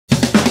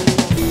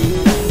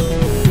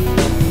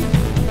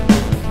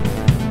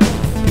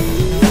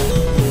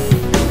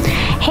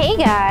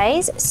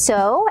guys,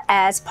 so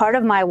as part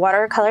of my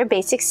watercolor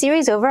basics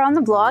series over on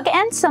the blog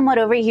and somewhat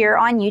over here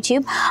on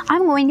YouTube,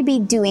 I'm going to be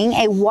doing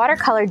a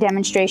watercolor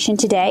demonstration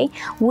today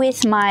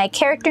with my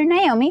character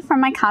Naomi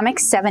from my comic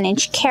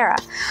 7-inch Kara.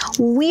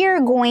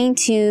 We're going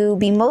to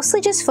be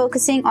mostly just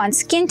focusing on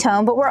skin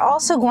tone, but we're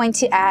also going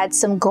to add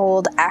some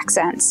gold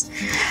accents.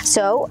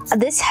 So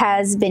this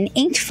has been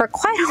inked for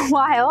quite a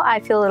while. I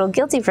feel a little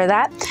guilty for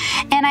that.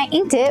 And I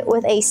inked it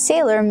with a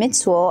Sailor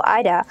Midsole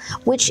Ida,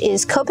 which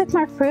is Copic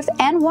mark proof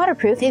and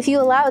waterproof if you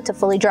allow it to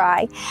fully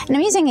dry. And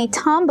I'm using a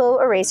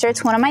Tombow eraser,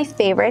 it's one of my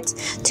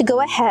favorites, to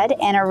go ahead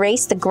and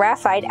erase the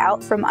graphite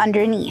out from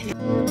underneath.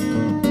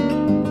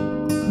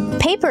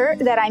 Paper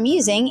that I'm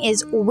using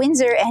is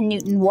Winsor &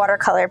 Newton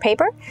watercolor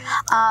paper.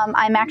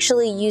 I'm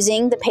actually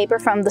using the paper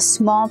from the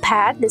small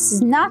pad. This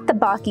is not the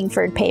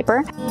Bockingford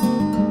paper.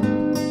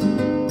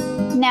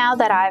 Now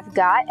that I've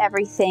got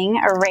everything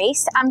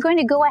erased, I'm going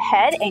to go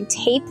ahead and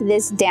tape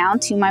this down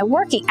to my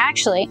working.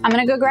 Actually, I'm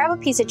going to go grab a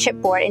piece of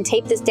chipboard and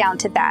tape this down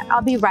to that.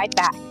 I'll be right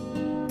back.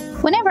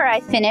 Whenever I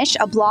finish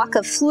a block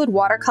of fluid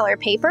watercolor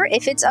paper,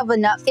 if it's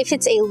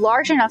a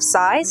large enough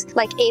size,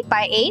 like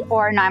 8x8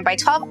 or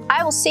 9x12,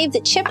 I will save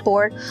the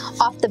chipboard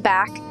off the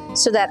back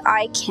so that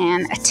I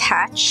can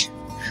attach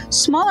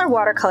smaller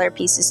watercolor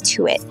pieces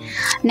to it.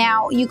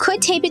 Now, you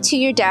could tape it to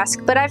your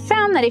desk, but I've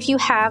found that if you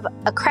have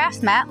a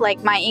craft mat,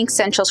 like my Ink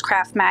Essentials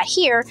craft mat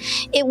here,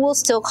 it will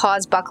still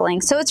cause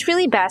buckling. So it's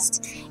really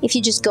best if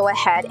you just go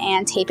ahead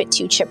and tape it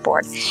to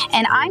chipboard.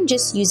 And I'm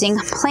just using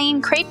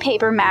plain crepe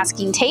paper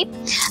masking tape.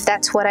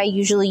 That's what I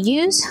usually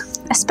use,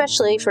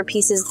 especially for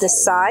pieces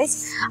this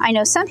size. I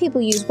know some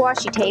people use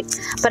washi tape,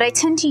 but I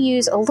tend to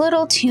use a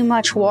little too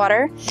much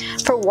water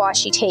for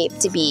washi tape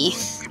to be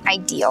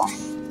ideal.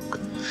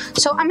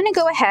 So I'm going to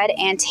go ahead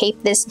and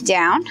tape this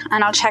down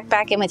and I'll check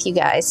back in with you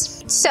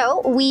guys.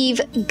 So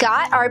we've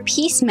got our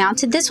piece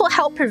mounted. This will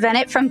help prevent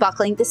it from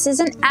buckling. This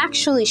isn't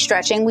actually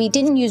stretching. We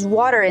didn't use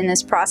water in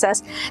this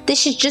process.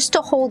 This is just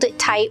to hold it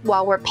tight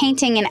while we're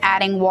painting and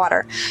adding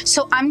water.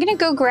 So I'm going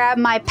to go grab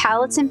my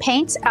palettes and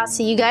paints. I'll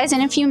see you guys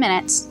in a few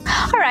minutes.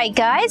 All right,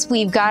 guys,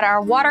 we've got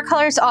our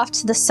watercolors off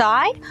to the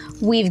side.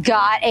 We've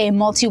got a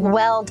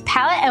multi-weld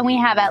palette and we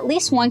have at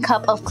least 1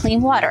 cup of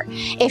clean water.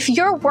 If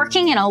you're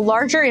working in a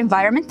larger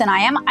environment than I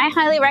am, I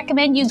highly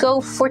recommend you go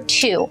for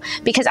 2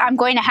 because I'm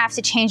going to have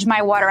to change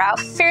my water out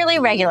fairly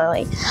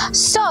regularly.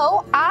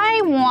 So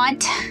I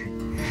want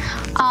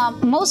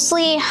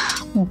mostly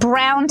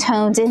brown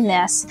tones in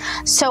this.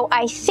 So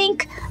I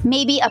think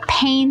maybe a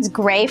Payne's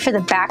gray for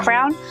the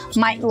background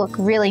might look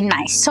really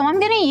nice. So I'm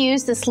going to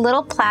use this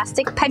little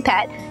plastic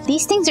pipette.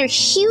 These things are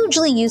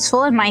hugely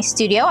useful in my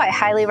studio. I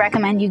highly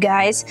recommend you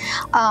guys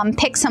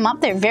pick some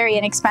up. They're very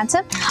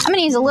inexpensive. I'm going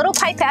to use a little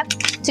pipette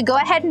to go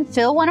ahead and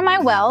fill one of my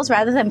wells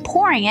rather than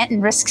pouring it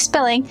and risk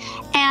spilling,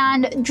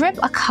 and drip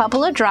a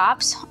couple of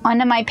drops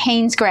onto my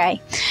Payne's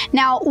gray.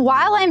 Now,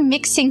 while I'm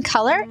mixing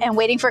color and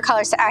waiting for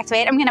colors to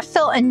activate, I'm going to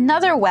fill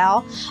another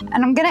well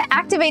and I'm going to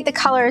activate the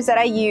colors that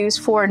I use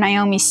for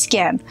Naomi's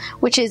skin,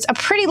 which is a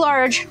pretty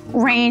large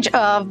range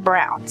of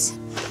browns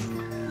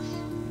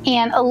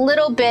and a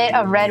little bit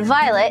of red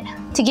violet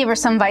to give her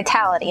some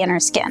vitality in her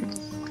skin.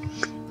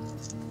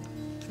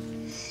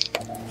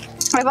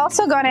 I've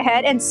also gone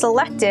ahead and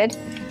selected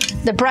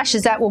the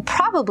brushes that will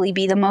probably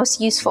be the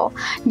most useful.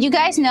 You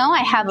guys know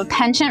I have a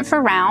penchant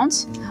for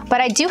rounds,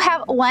 but I do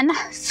have one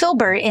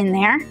filbert in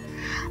there.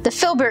 The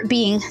filbert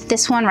being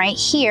this one right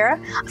here.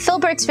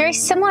 Filbert's very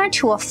similar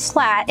to a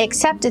flat,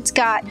 except it's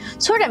got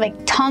sort of a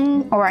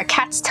tongue or a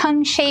cat's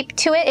tongue shape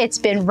to it. It's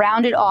been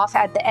rounded off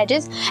at the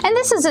edges. And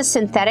this is a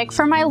synthetic.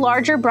 For my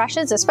larger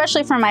brushes,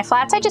 especially for my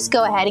flats, I just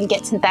go ahead and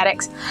get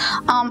synthetics.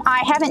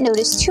 I haven't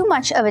noticed too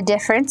much of a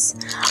difference.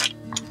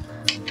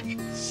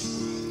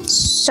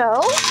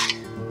 So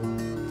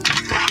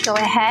go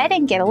ahead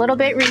and get a little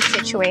bit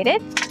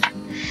resituated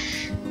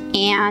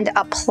and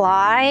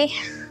apply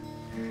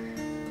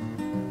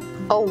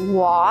a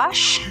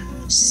wash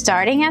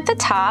starting at the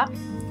top.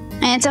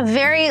 And it's a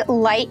very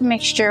light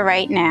mixture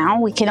right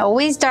now. We can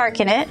always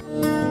darken it.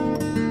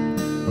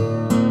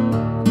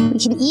 We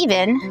can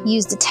even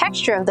use the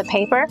texture of the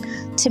paper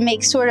to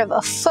make sort of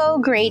a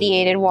faux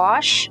gradiated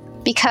wash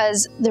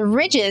because the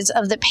ridges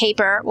of the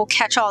paper will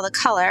catch all the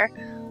color,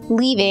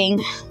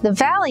 leaving the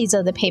valleys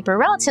of the paper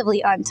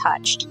relatively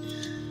untouched.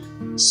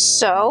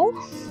 So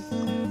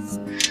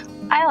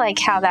I like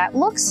how that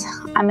looks.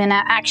 I'm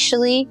gonna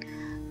actually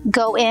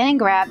go in and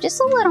grab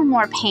just a little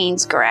more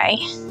Payne's gray,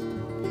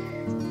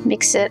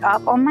 mix it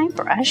up on my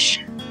brush,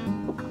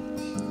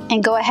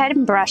 and go ahead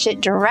and brush it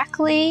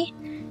directly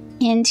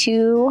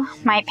into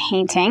my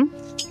painting.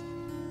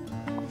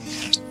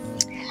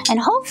 And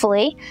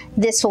hopefully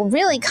this will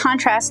really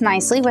contrast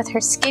nicely with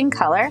her skin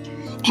color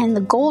and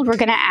the gold we're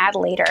gonna add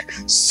later.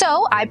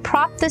 So I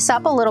propped this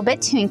up a little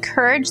bit to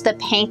encourage the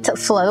paint to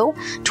flow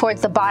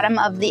towards the bottom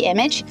of the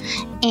image,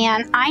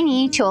 and I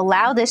need to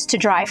allow this to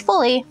dry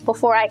fully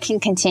before I can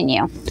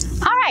continue.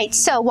 All right,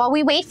 so while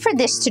we wait for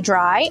this to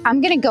dry, I'm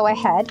gonna go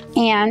ahead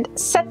and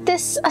set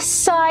this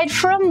aside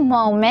for a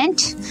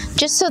moment,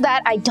 just so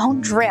that I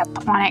don't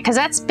drip on it, because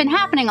that's been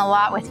happening a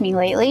lot with me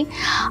lately.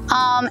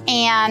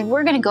 And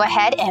we're gonna go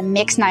ahead and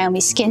mix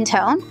Naomi's skin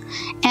tone.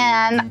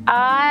 And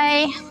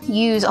I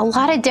use a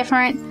lot of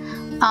different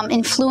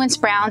influence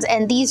browns,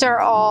 and these are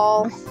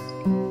all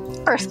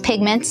earth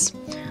pigments.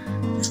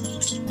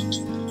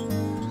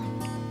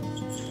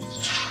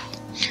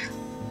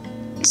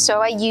 So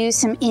I use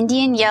some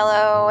Indian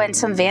yellow and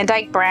some Van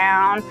Dyke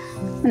brown,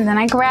 and then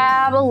I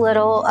grab a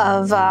little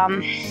of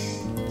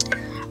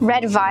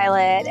red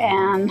violet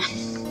and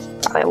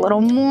probably a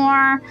little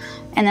more,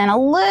 and then a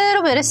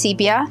little bit of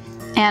sepia.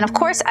 And of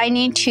course I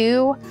need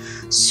to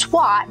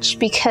swatch,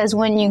 because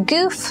when you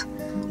goof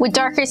with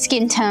darker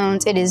skin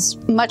tones, it is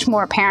much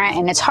more apparent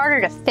and it's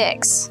harder to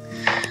fix.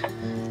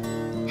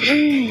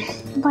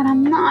 But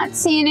I'm not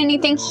seeing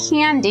anything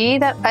handy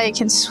that I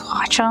can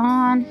swatch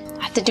on.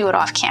 I have to do it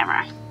off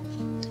camera.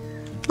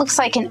 Looks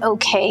like an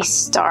okay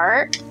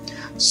start.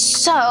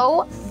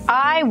 So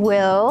I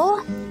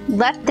will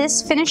let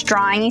this finish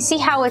drying. You see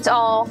how it's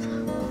all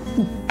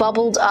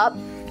bubbled up?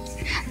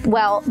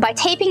 Well, by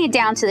taping it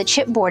down to the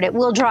chipboard, it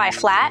will dry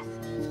flat.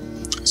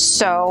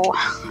 So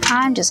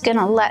I'm just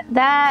gonna let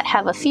that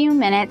have a few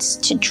minutes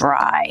to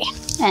dry.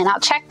 And I'll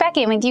check back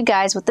in with you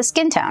guys with the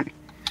skin tone.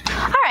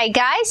 All right,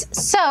 guys,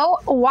 so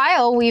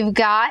while we've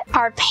got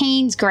our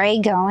Payne's Gray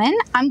going,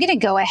 I'm gonna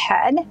go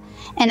ahead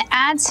and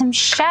add some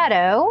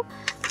shadow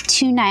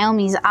to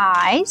Naomi's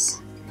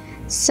eyes.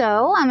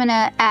 So I'm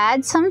gonna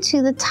add some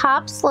to the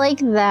tops like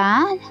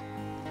that.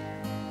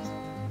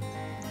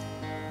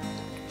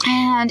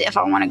 And if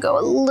I wanna go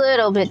a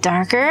little bit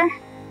darker,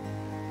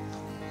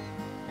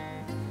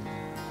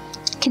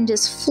 I can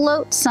just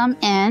float some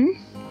in.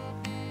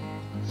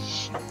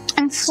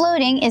 And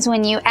floating is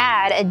when you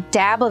add a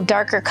dab of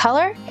darker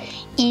color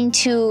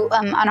into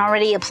an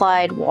already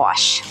applied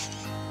wash.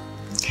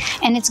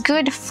 And it's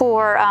good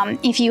for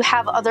if you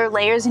have other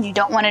layers and you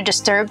don't want to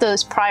disturb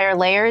those prior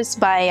layers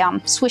by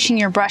swishing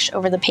your brush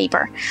over the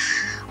paper.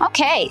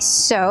 Okay,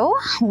 so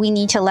we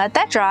need to let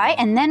that dry,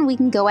 and then we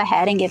can go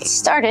ahead and get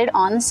started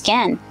on the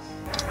skin.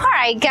 All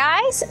right,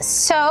 guys,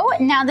 so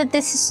now that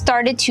this has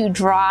started to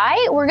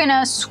dry, we're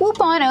gonna swoop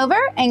on over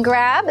and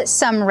grab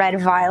some red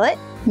violet,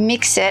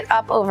 mix it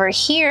up over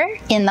here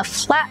in the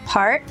flat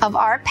part of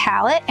our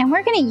palette, and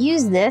we're gonna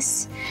use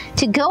this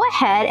to go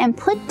ahead and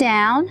put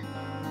down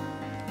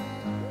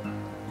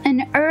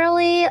an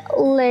early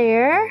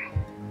layer.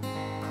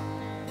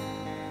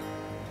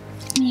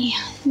 Let me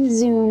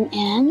zoom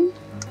in.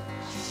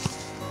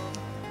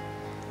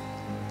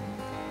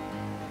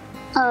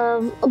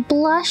 Of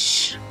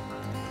blush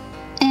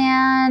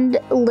and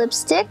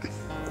lipstick,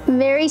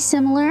 very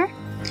similar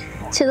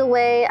to the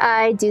way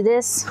I do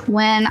this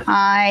when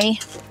I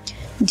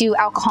do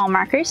alcohol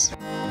markers.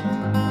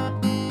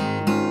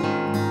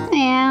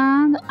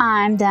 And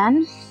I'm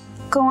then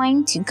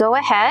going to go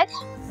ahead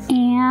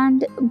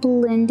and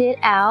blend it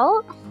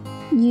out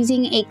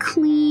using a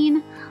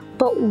clean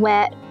but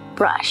wet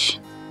brush.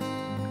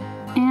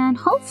 And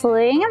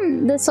hopefully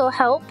this will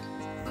help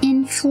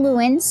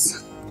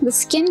influence the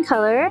skin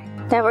color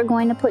that we're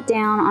going to put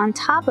down on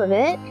top of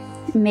it,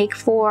 make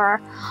for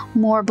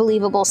more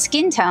believable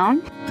skin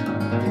tone.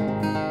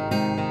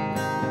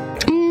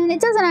 And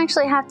it doesn't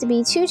actually have to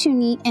be too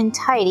neat and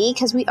tidy,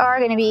 because we are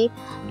going to be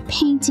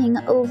painting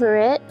over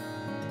it.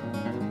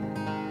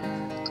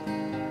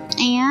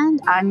 And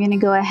I'm going to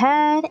go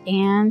ahead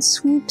and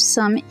swoop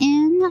some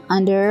in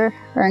under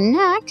her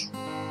neck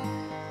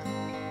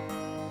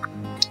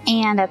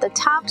and at the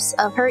tops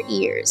of her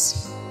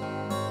ears.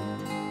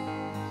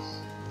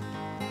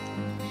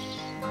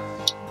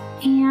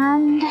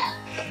 And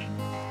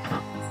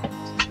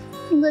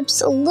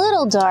lips a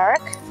little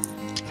dark,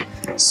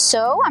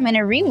 so I'm going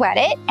to re-wet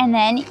it and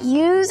then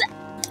use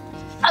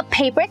a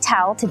paper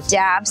towel to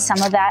dab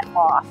some of that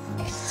off.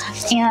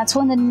 And that's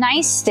one of the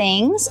nice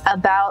things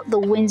about the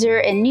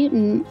Winsor &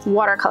 Newton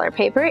watercolor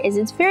paper, is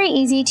it's very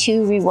easy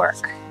to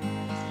rework.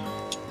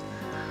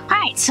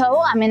 Alright,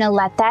 so I'm going to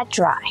let that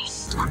dry.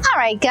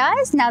 Alright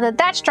guys, now that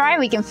that's dry,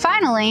 we can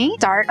finally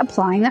start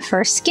applying the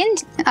first skin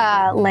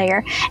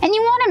layer. And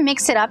you want to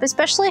mix it up,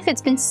 especially if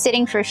it's been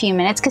sitting for a few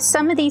minutes, because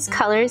some of these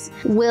colors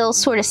will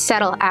sort of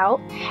settle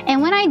out.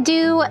 And when I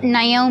do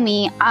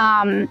Naomi,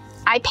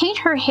 I paint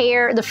her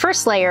hair, the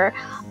first layer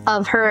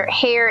of her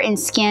hair and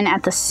skin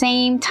at the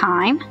same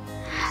time.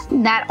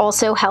 That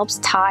also helps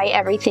tie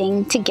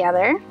everything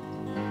together.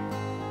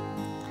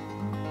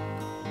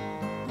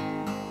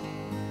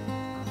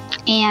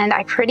 And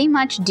I pretty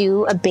much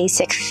do a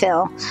basic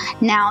fill.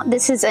 Now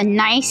this is a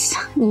nice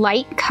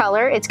light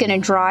color. It's going to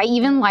dry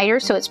even lighter,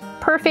 so it's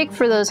perfect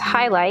for those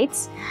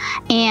highlights.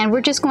 And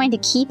we're just going to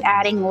keep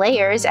adding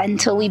layers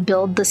until we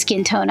build the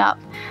skin tone up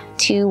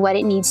to what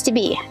it needs to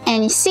be.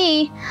 And you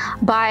see,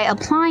 by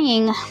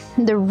applying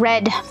the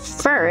red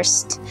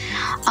first,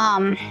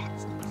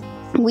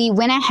 we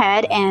went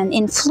ahead and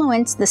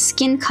influenced the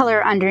skin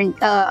color under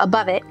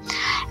above it,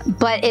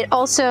 but it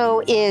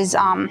also is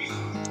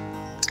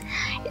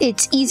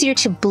it's easier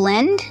to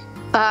blend.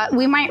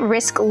 We might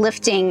risk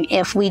lifting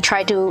if we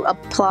try to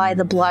apply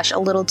the blush a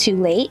little too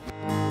late.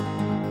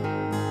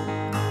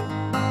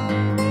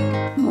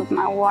 Move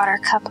my water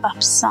cup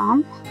up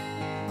some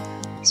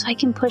so I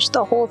can push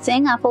the whole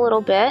thing up a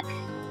little bit.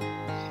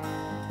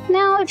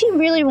 Now, if you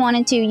really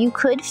wanted to, you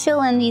could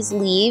fill in these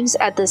leaves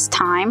at this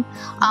time.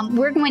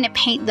 We're going to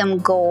paint them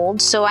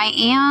gold, so I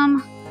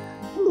am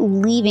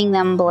leaving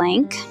them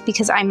blank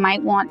because I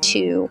might want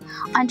to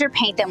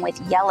underpaint them with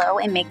yellow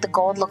and make the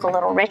gold look a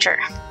little richer.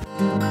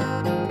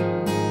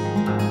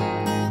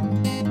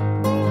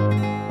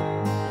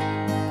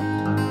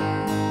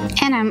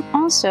 And I'm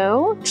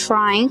also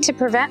trying to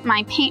prevent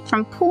my paint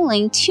from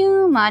pooling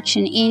too much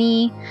in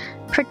any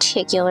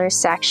particular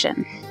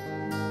section.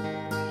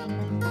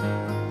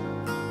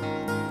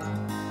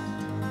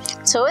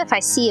 So if I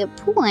see it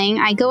pooling,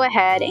 I go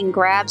ahead and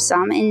grab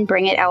some and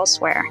bring it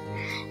elsewhere.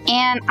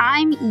 And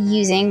I'm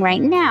using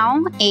right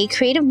now a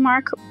Creative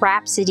Mark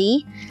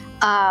Rhapsody.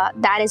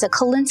 That is a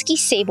Kolinsky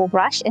sable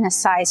brush in a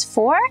size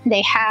 4.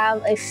 They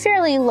have a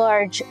fairly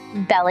large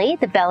belly.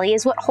 The belly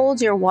is what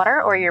holds your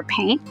water or your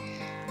paint.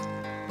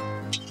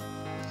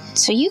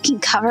 So you can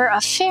cover a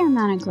fair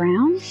amount of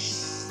ground.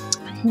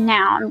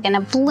 Now I'm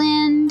gonna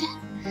blend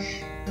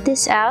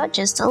this out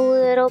just a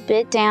little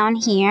bit down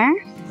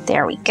here.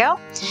 There we go.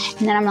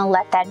 And then I'm gonna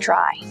let that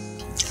dry.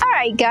 All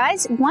right,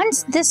 guys,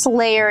 once this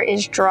layer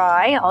is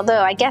dry,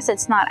 although I guess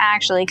it's not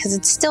actually because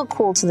it's still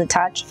cool to the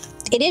touch,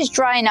 it is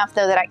dry enough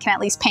though that I can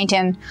at least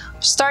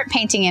start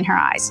painting in her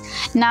eyes.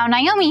 Now,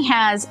 Naomi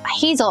has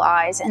hazel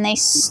eyes and they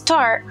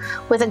start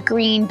with a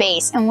green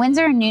base, and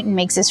Winsor & Newton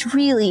makes this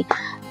really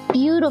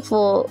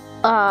beautiful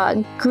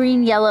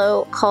green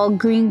yellow called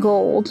green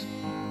gold.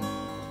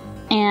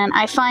 And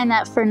I find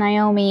that for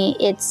Naomi,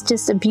 it's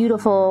just a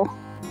beautiful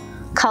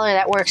color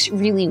that works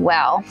really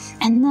well.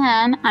 And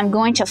then I'm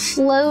going to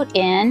float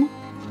in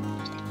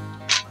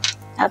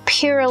a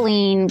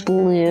Purulene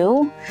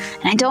blue,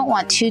 and I don't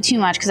want too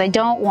much because I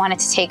don't want it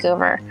to take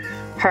over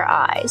her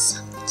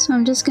eyes. So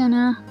I'm just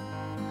gonna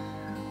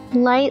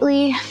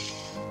lightly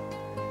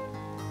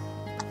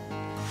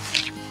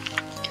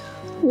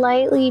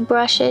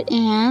brush it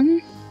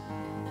in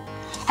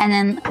and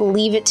then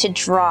leave it to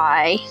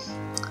dry.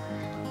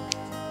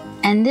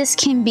 And this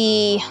can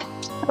be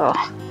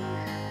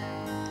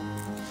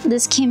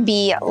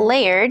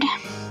layered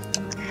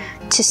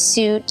to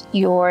suit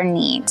your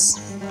needs.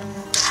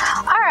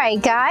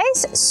 Alright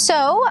guys,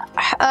 so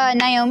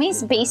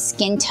Naomi's base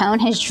skin tone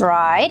has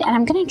dried, and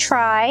I'm going to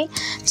try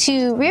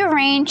to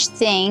rearrange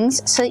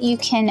things so that you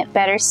can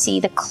better see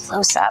the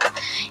close-up.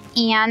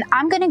 And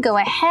I'm going to go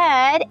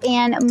ahead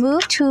and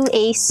move to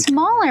a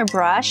smaller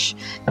brush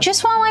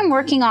just while I'm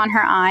working on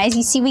her eyes.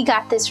 You see we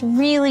got this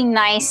really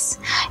nice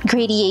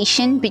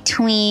gradation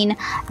between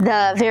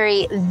the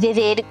very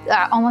vivid,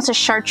 almost a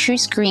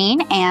chartreuse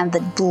green and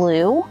the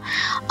blue.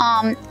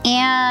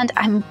 And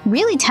I'm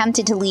really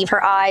tempted to leave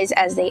her eyes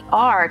as they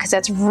are because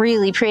that's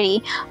really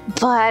pretty,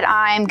 but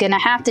I'm going to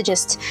have to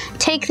just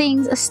take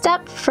things a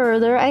step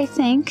further, I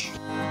think.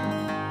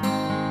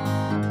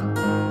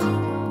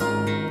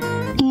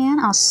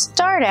 I'll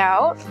start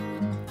out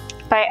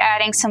by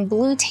adding some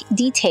blue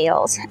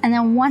details, and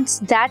then once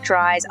that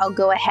dries, I'll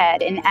go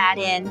ahead and add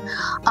in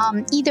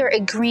either a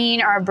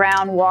green or a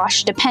brown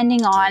wash,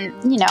 depending on,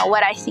 you know,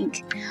 what I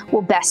think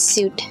will best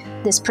suit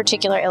this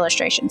particular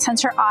illustration.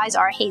 Since her eyes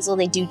are hazel,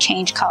 they do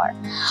change color.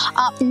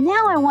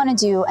 Now I want to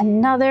do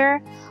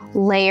another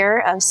layer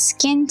of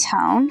skin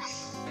tone.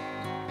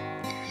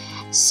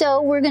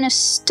 So we're going to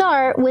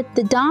start with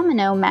the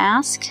domino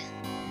mask,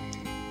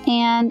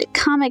 and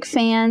comic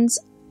fans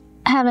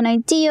have an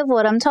idea of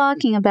what I'm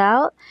talking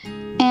about.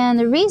 And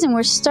the reason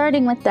we're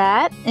starting with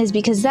that is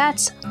because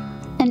that's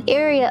an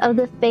area of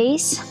the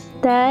face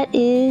that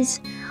is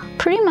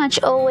pretty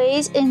much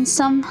always in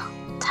some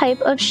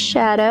type of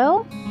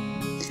shadow.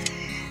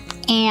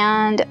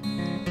 And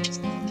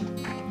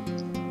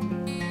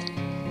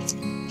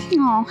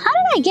oh, how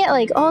did I get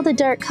like all the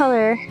dark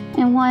color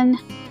in one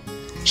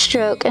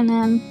stroke, and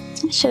then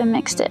I should have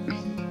mixed it.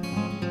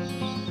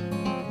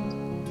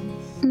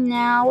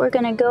 Now we're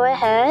going to go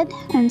ahead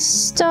and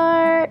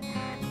start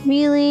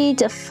really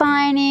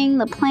defining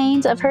the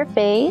planes of her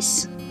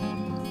face.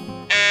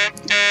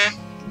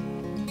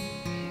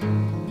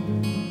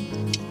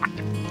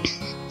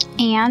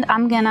 And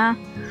I'm going to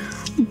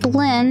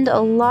blend a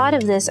lot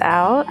of this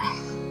out.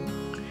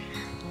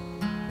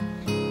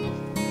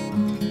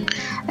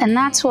 And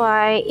that's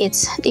why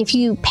it's, if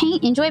you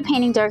enjoy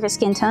painting darker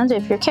skin tones, or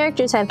if your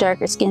characters have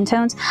darker skin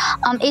tones,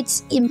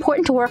 it's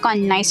important to work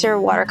on nicer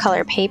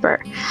watercolor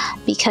paper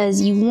because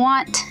you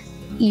want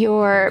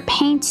your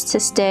paints to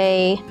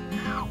stay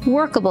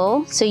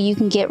workable so you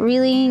can get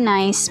really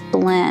nice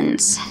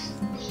blends.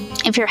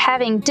 If you're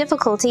having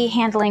difficulty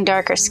handling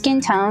darker skin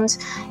tones,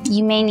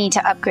 you may need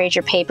to upgrade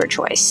your paper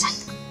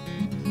choice.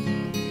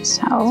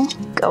 So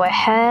go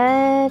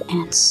ahead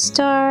and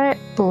start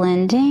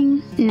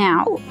blending.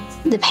 Now,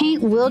 the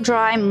paint will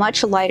dry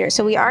much lighter,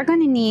 so we are going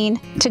to need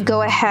to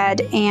go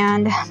ahead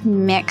and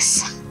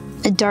mix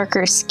a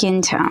darker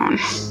skin tone.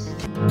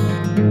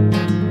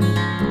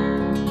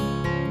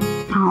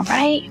 All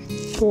right,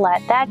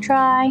 let that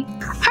dry.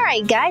 All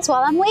right, guys,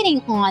 while I'm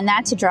waiting on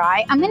that to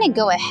dry, I'm gonna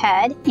go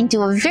ahead and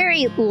do a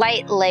very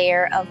light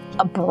layer of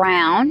a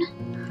brown,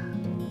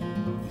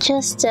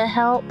 just to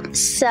help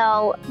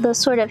sell the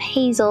sort of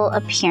hazel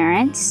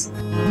appearance.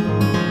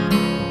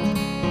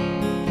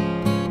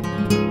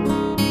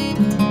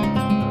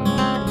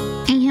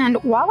 And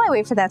while I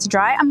wait for that to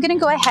dry, I'm gonna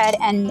go ahead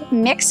and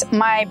mix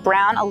my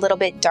brown a little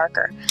bit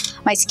darker.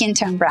 My skin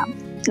tone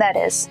brown, that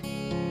is.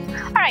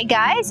 All right,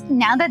 guys,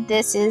 now that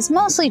this is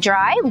mostly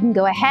dry, we can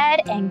go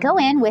ahead and go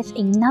in with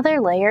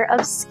another layer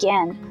of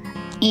skin.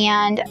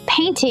 And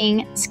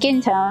painting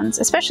skin tones,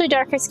 especially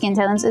darker skin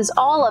tones, is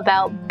all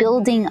about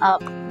building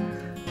up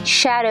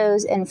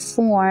shadows and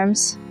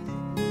forms.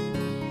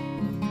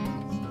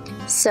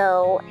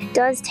 So it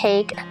does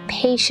take a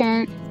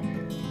patient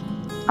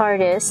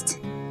artist,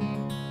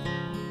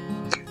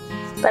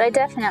 but I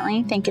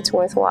definitely think it's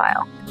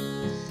worthwhile.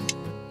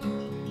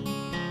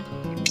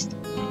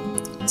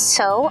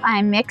 So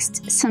I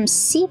mixed some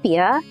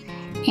sepia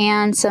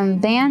and some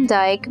Van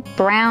Dyke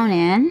brown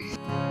in.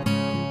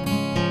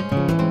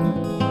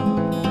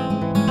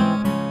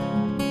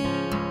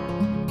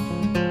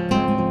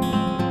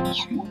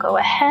 And we'll go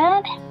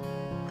ahead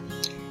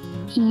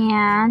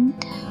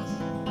and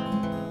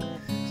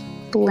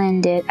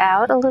blend it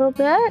out a little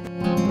bit.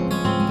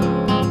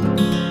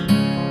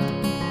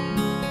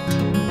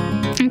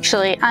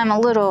 Actually, I'm a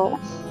little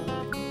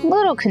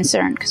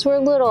concerned because we're a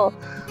little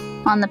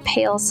on the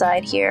pale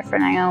side here for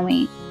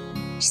Naomi.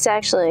 She's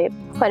actually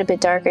quite a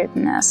bit darker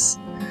than this.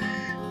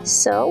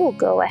 So we'll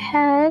go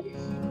ahead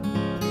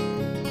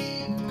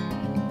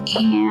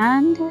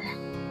and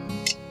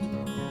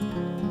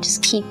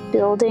just keep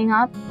building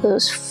up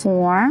those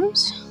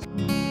forms.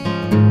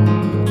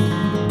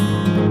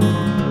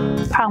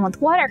 The problem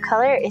with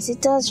watercolor is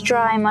it does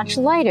dry much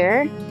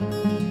lighter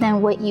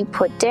than what you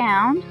put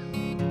down.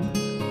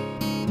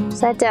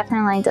 So that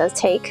definitely does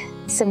take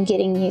some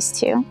getting used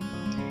to.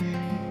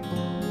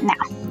 Now,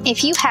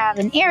 if you have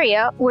an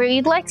area where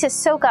you'd like to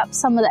soak up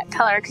some of that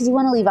color because you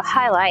want to leave a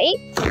highlight,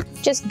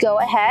 just go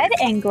ahead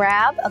and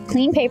grab a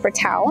clean paper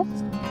towel.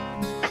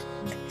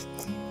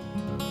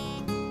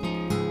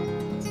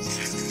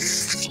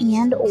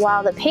 And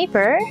while the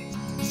paper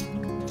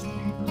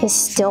is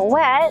still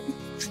wet,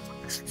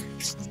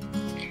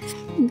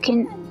 you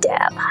can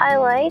dab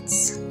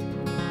highlights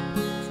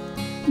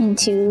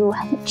into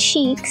the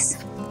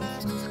cheeks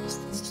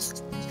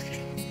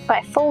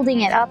by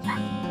folding it up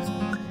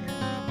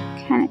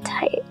kind of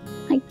tight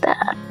like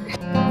that.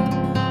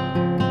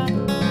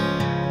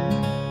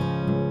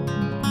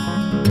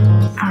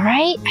 All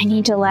right, I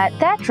need to let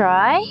that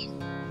dry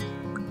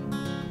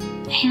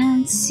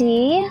and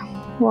see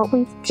what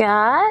we've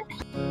got.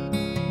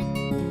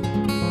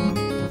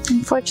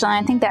 Unfortunately,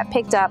 I think that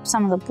picked up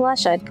some of the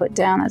blush I'd put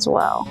down as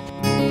well.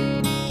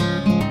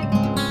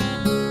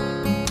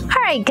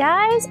 All right,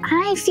 guys,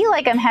 I feel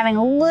like I'm having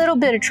a little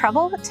bit of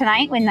trouble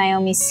tonight with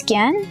Naomi's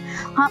skin.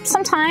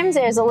 Sometimes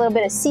there's a little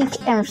bit of seek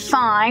and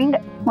find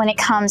when it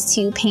comes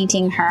to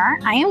painting her.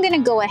 I am gonna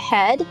go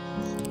ahead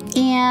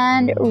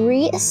and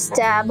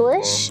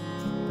re-establish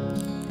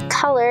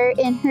color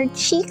in her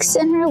cheeks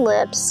and her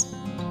lips.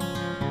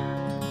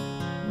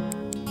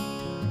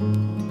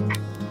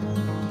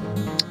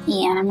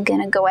 And I'm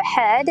gonna go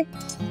ahead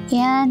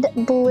and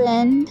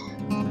blend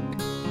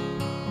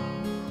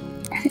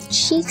her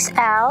cheeks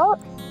out.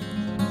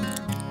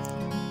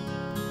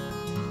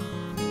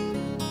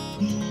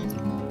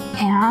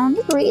 And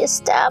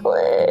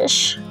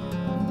re-establish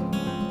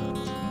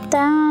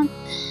that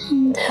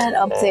and that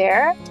up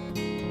there,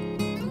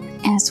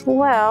 as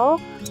well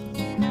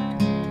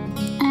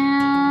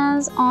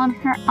as on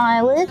her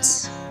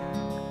eyelids.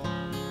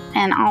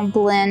 And I'll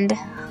blend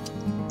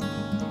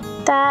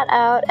that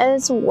out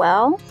as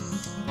well.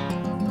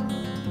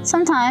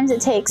 Sometimes it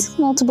takes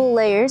multiple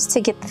layers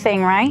to get the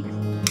thing right.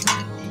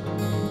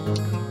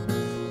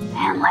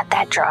 And let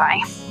that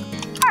dry.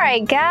 All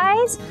right,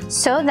 guys,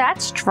 so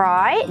that's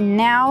dry.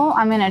 Now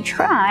I'm gonna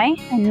try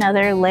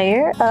another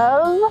layer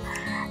of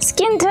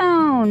skin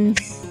tone.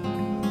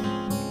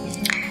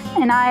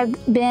 And I've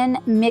been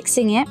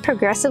mixing it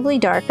progressively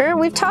darker.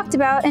 We've talked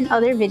about in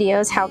other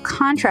videos how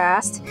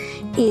contrast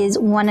is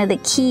one of the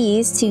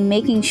keys to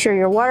making sure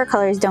your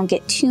watercolors don't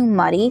get too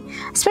muddy,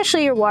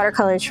 especially your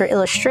watercolors for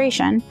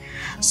illustration.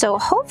 So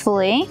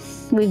hopefully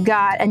we've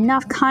got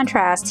enough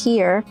contrast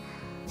here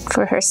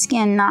for her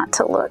skin not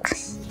to look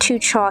too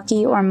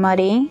chalky or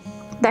muddy.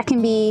 That can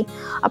be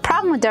a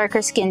problem with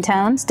darker skin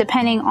tones,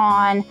 depending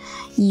on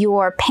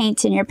your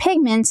paints and your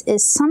pigments,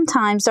 is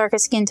sometimes darker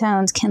skin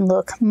tones can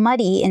look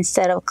muddy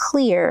instead of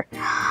clear.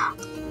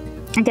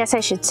 I guess I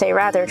should say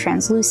rather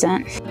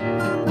translucent.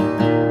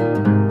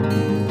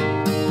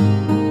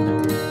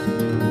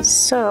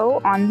 So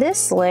on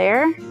this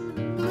layer,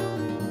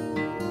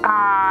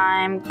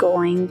 I'm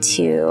going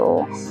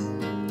to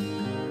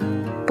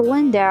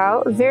blend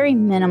out very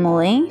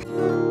minimally.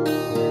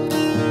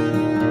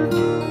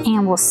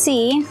 And we'll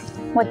see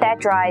what that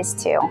dries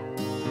to. All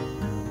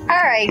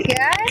right,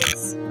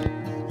 guys.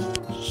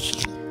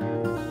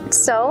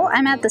 So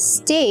I'm at the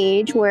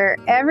stage where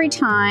every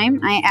time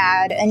I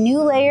add a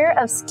new layer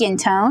of skin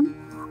tone,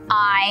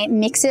 I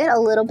mix it a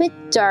little bit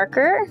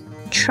darker,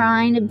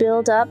 trying to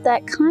build up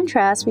that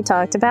contrast we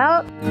talked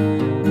about.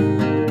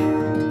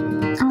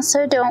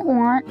 Also don't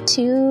want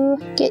to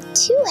get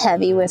too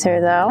heavy with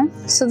her though.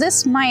 So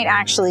this might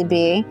actually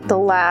be the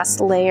last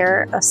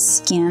layer of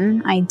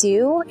skin I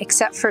do,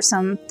 except for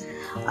some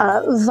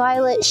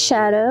violet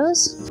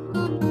shadows.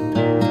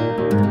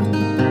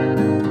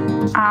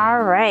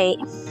 All right.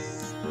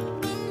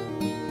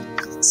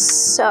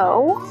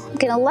 So I'm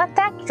gonna let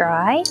that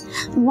dry.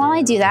 And while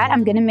I do that,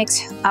 I'm gonna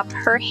mix up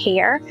her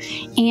hair.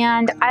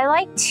 And I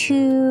like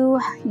to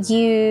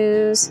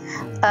use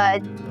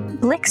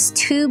Blick's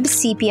Tube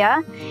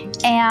Sepia.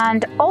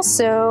 And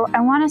also,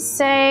 I wanna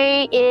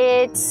say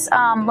it's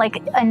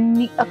like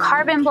a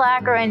carbon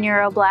black or a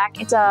neuro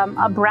black. It's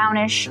a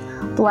brownish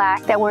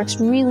black that works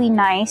really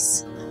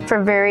nice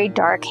for very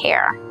dark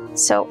hair.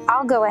 So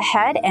I'll go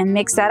ahead and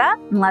mix that up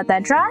and let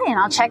that dry, and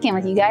I'll check in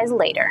with you guys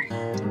later.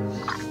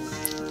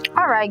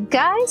 All right,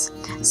 guys,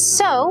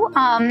 so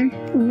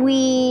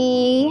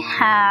we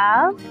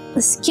have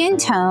the skin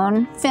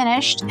tone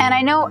finished, and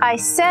I know I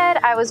said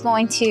I was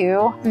going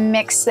to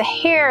mix the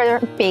hair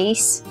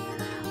base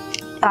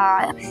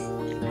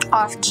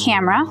off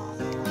camera,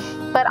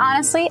 but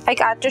honestly, I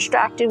got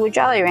distracted with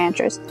Jolly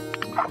Ranchers.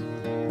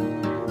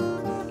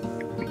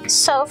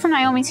 So for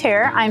Naomi's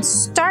hair, I'm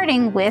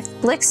starting with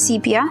Blick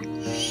Sepia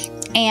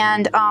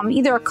and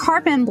either a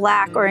carbon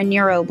black or a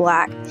neuro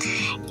black.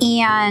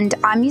 And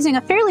I'm using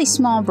a fairly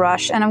small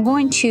brush, and I'm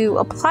going to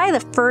apply the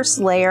first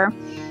layer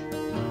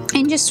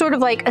in just sort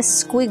of like a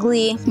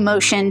squiggly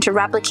motion to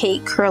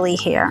replicate curly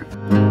hair.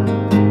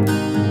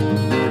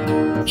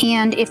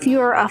 And if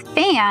you're a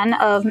fan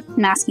of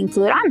masking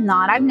fluid, I'm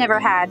not, I've never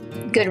had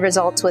good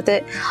results with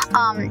it.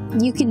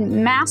 You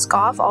can mask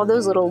off all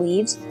those little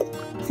leaves.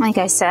 Like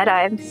I said,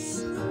 I've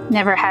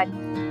never had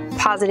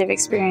positive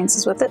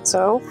experiences with it,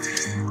 so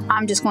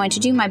I'm just going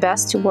to do my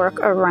best to work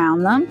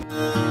around them.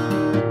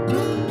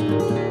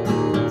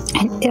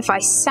 And if I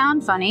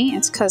sound funny,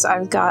 it's because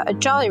I've got a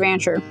Jolly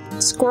Rancher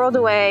squirreled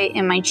away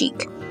in my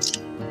cheek.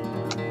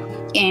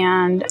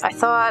 And I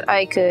thought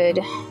I could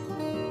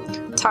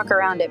talk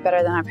around it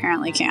better than I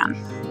apparently can.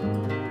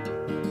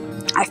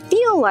 I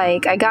feel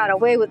like I got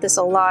away with this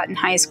a lot in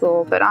high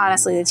school, but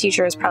honestly, the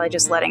teacher is probably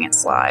just letting it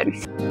slide.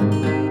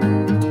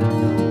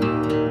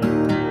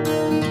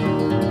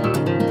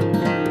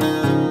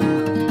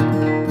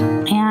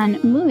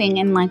 And moving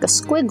in like a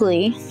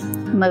squiggly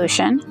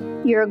motion,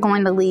 you're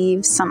going to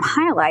leave some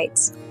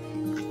highlights.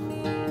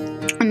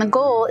 And the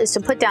goal is to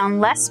put down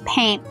less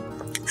paint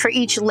for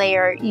each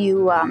layer of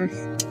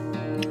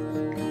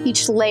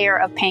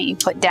paint you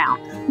put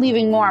down,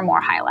 leaving more and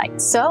more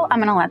highlights. So I'm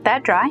gonna let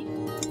that dry.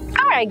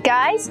 All right,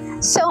 guys,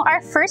 so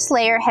our first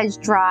layer has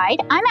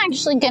dried. I'm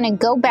actually gonna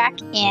go back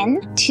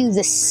in to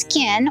the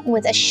skin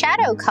with a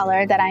shadow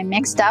color that I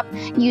mixed up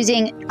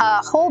using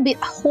a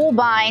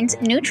Holbein's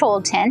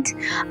neutral tint,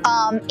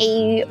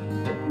 a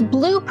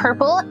blue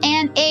purple,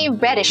 and a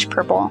reddish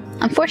purple.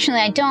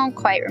 Unfortunately, I don't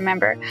quite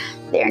remember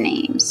their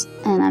names.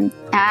 And I'm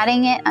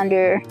adding it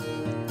under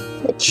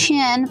the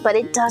chin, but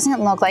it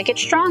doesn't look like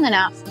it's strong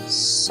enough.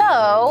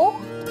 So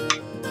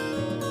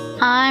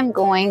I'm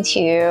going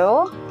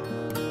to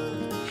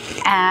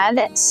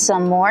add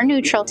some more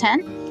neutral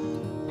tint,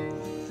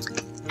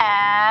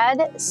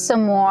 add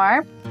some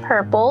more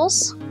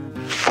purples,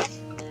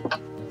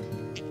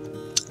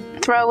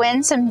 throw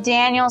in some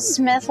Daniel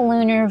Smith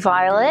Lunar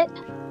Violet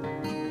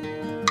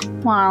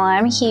while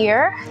I'm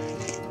here.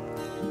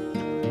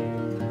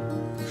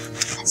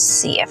 Let's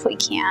see if we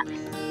can't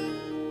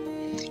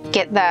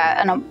get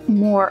that in a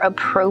more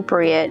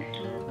appropriate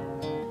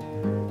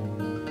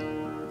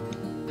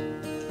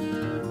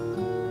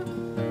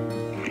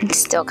it's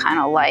still kind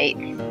of light.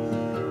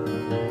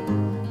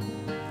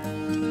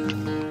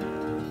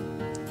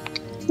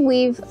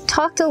 We've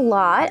talked a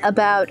lot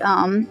about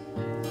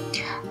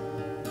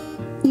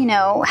you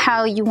know,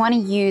 how you want to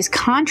use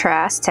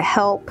contrast to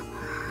help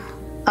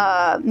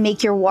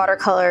make your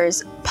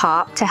watercolors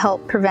pop, to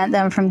help prevent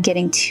them from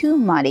getting too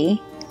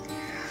muddy.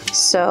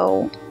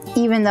 So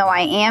even though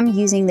I am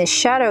using this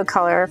shadow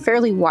color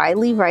fairly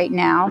widely right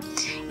now,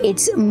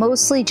 it's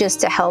mostly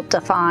just to help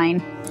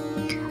define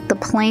the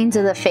planes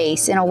of the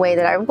face in a way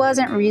that I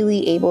wasn't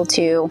really able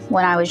to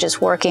when I was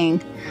just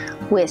working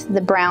with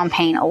the brown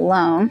paint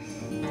alone.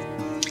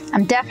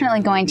 I'm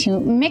definitely going to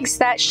mix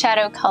that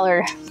shadow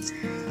color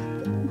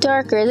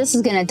darker. This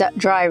is going to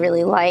dry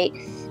really light.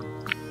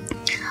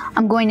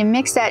 I'm going to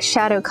mix that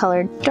shadow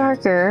color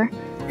darker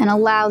and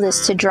allow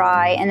this to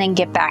dry and then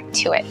get back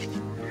to it.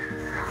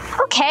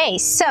 Okay,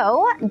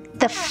 so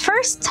the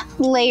first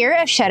layer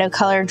of shadow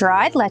color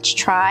dried. Let's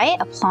try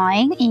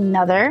applying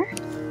another.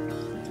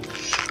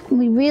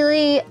 We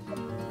really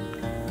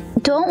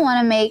don't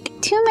want to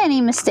make too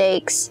many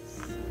mistakes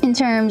in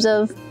terms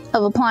of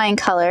applying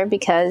color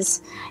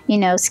because, you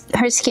know,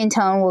 her skin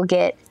tone will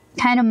get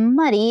kind of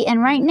muddy,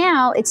 and right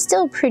now it's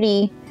still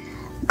pretty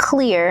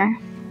clear.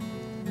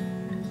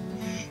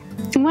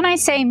 When I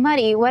say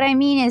muddy, what I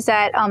mean is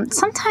that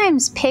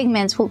sometimes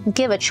pigments will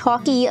give a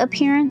chalky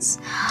appearance.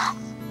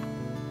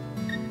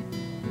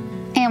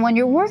 And when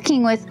you're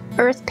working with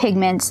earth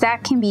pigments,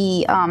 that can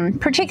be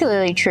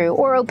particularly true,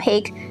 or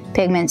opaque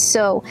pigments.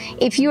 So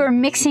if you are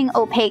mixing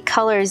opaque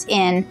colors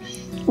in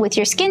with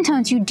your skin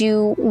tones, you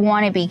do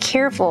want to be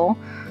careful,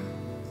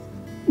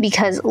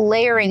 because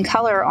layering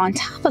color on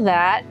top of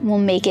that will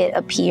make it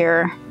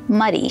appear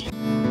muddy.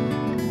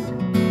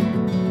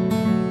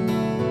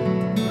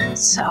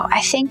 So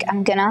I think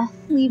I'm gonna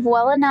leave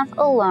well enough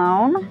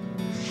alone,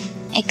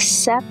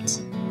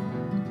 except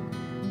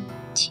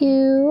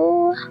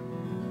to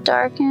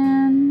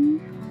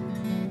darken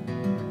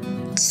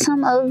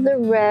some of the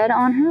red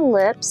on her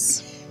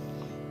lips.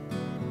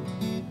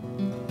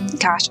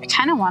 Gosh, I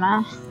kind of want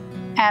to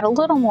add a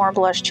little more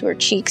blush to her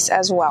cheeks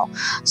as well.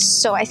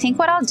 So I think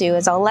what I'll do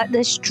is I'll let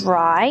this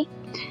dry,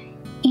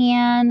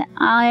 and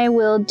I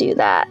will do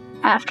that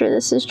after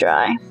this is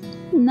dry.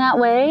 And that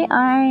way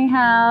I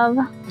have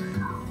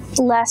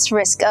less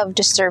risk of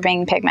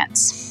disturbing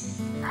pigments.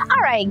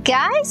 All right,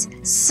 guys,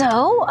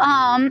 so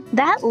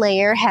that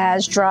layer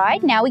has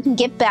dried. Now we can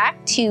get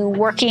back to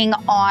working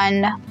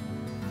on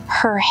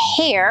her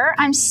hair.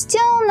 I'm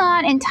still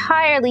not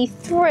entirely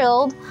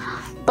thrilled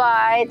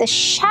by the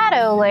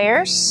shadow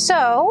layer,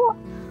 so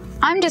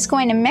I'm just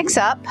going to mix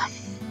up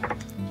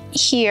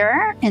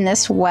here in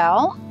this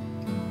well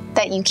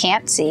that you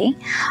can't see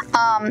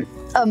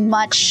a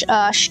much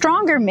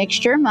stronger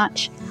mixture,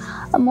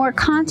 a more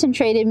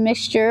concentrated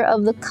mixture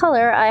of the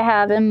color I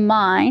have in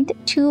mind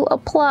to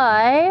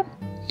apply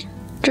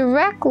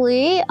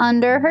directly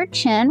under her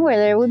chin where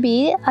there would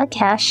be a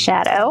cast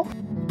shadow.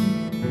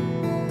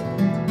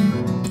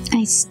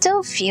 I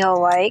still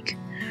feel like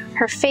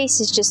her face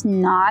is just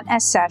not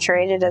as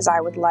saturated as I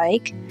would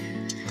like.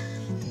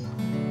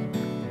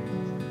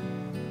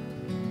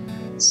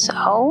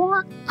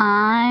 So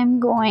I'm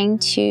going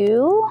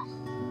to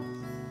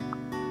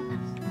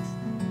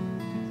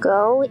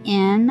go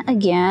in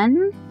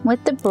again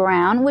with the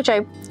brown, which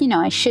I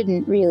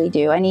shouldn't really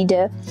do. I need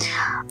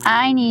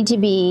to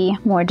be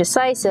more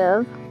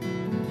decisive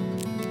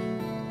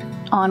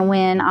on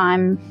when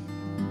I'm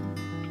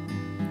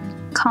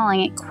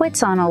calling it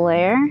quits on a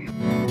layer.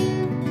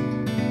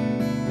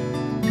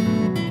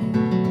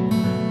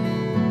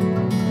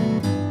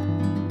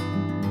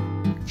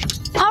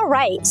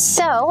 Alright,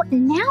 so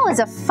now is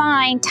a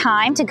fine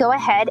time to go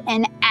ahead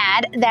and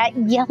add that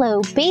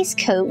yellow base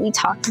coat we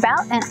talked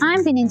about, and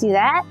I'm going to do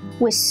that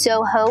with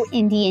Soho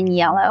Indian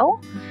Yellow.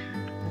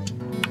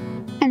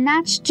 And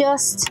that's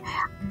just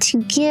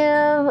to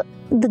give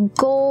the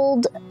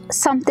gold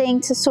something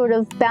to sort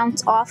of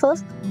bounce off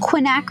of.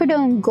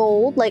 Quinacridone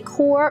gold, like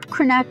Hoar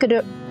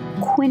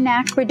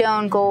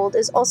quinacridone gold,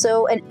 is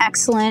also an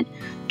excellent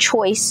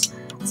choice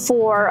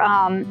for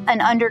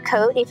an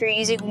undercoat if you're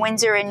using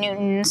Winsor &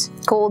 Newton's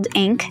gold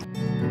ink.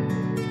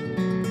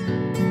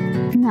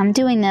 And I'm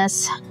doing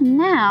this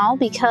now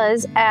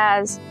because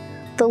as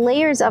the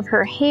layers of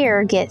her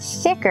hair get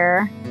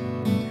thicker,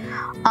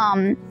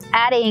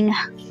 adding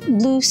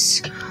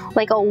loose,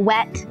 like a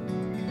wet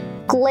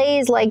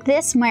glaze like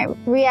this might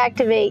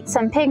reactivate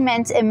some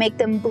pigments and make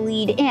them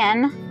bleed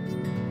in.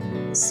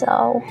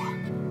 So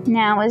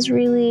now is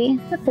really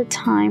the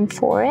time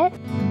for it.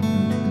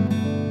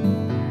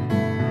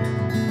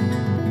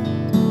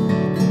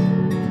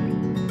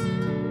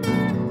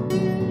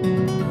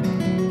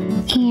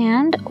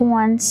 And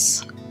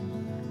once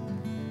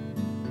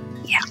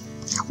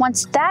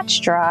that's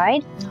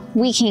dried,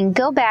 we can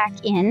go back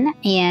in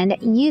and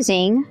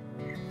using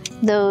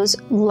those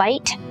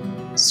light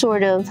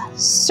sort of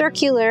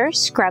circular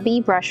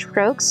scrubby brush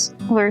strokes,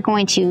 we're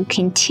going to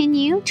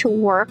continue to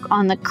work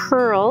on the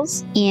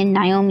curls in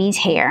Naomi's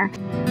hair.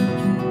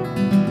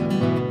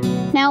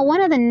 Now,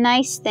 one of the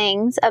nice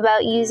things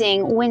about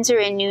using Winsor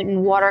 &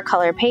 Newton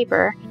watercolor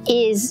paper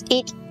is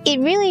it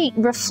really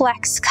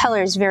reflects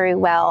colors very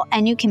well,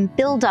 and you can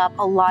build up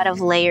a lot of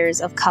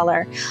layers of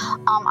color.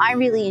 I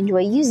really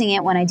enjoy using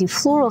it when I do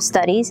floral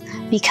studies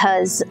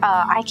because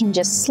I can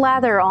just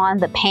slather on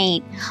the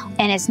paint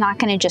and it's not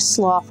going to just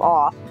slough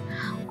off.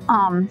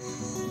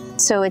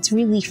 So it's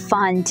really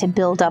fun to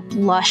build up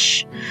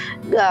lush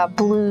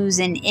blues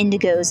and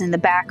indigos in the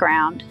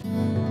background.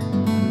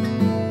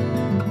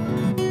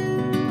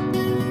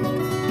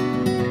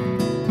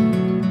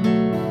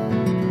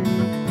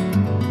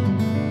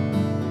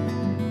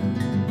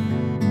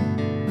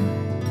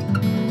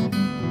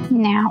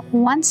 Now,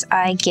 once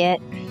I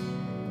get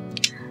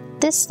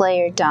this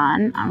layer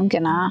done, I'm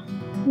gonna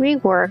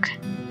rework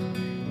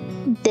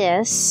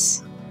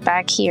this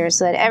back here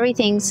so that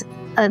everything's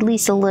at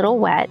least a little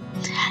wet.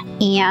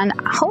 And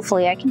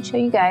hopefully I can show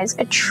you guys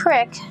a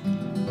trick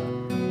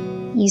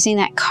using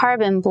that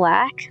carbon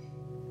black.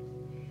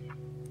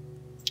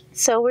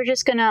 So we're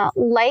just gonna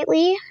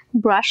lightly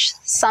brush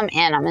some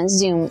in. I'm gonna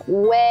zoom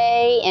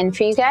way in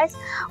for you guys.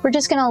 We're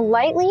just gonna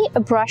lightly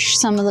brush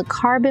some of the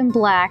carbon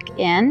black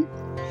in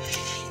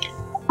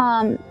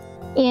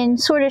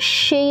sort of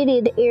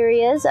shaded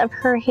areas of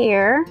her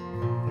hair.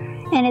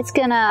 And it's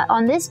gonna,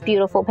 on this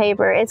beautiful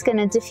paper, it's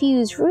gonna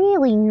diffuse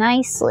really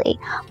nicely,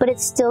 but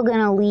it's still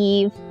gonna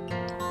leave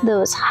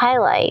those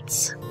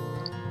highlights.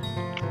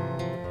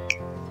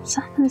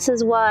 So this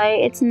is why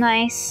it's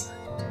nice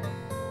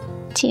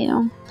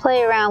to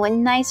play around with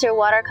nicer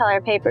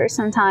watercolor paper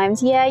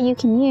sometimes. Yeah, you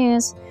can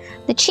use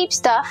the cheap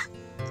stuff,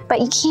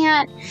 but you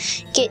can't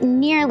get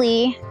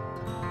nearly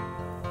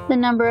the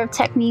number of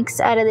techniques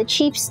out of the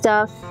cheap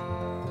stuff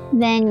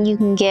than you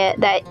can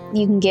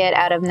get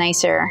out of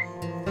nicer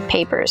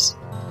papers.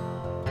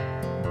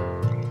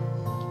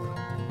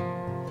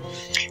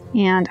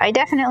 And I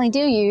definitely do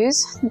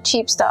use the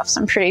cheap stuff,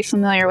 so I'm pretty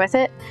familiar with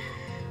it.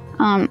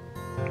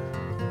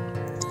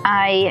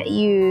 I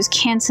use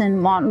Canson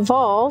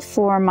Montval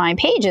for my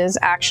pages,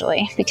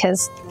 actually,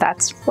 because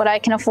that's what I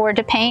can afford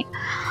to paint,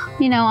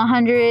 you know,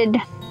 100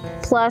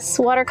 plus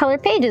watercolor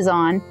pages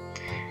on.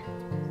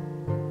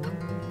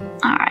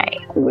 All right,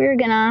 we're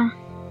gonna,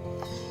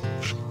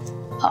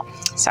 oh,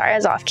 sorry, I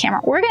was off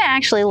camera. We're gonna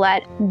actually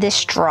let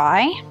this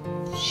dry.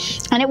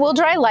 And it will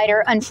dry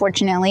lighter,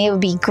 unfortunately. It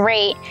would be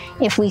great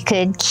if we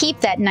could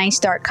keep that nice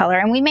dark color.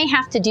 And we may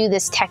have to do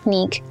this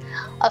technique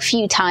a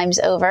few times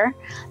over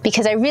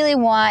because I really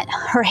want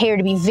her hair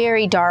to be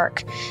very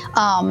dark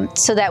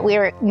so that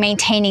we're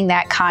maintaining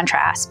that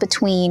contrast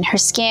between her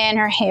skin,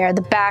 her hair,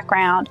 the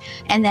background,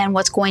 and then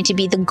what's going to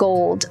be the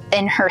gold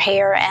in her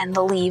hair and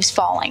the leaves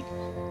falling.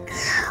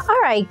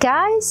 All right,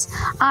 guys,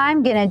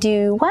 I'm gonna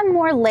do one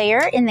more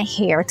layer in the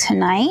hair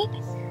tonight.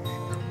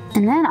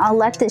 And then I'll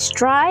let this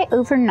dry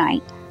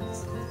overnight.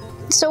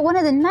 So one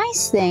of the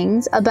nice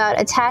things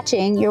about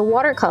attaching your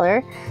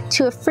watercolor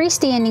to a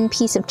freestanding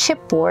piece of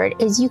chipboard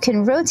is you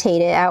can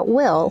rotate it at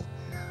will,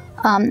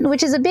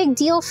 which is a big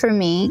deal for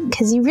me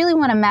because you really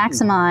want to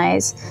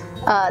maximize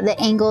the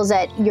angles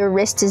that your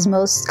wrist is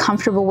most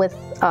comfortable with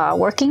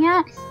working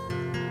at,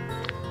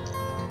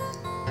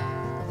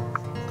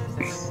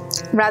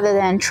 rather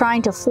than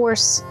trying to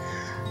force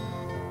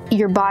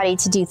your body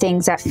to do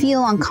things that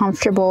feel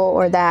uncomfortable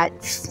or that,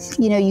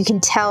 you know, you can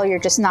tell you're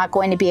just not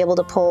going to be able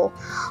to pull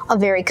a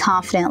very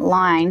confident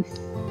line.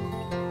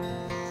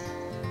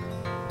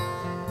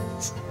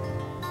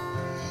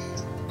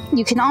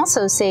 You can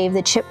also save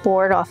the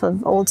chipboard off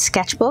of old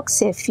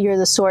sketchbooks if you're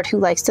the sort who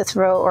likes to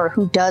throw or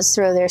who does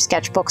throw their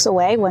sketchbooks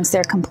away once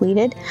they're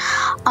completed.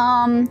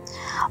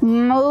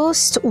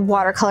 Most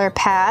watercolor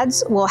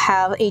pads will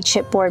have a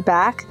chipboard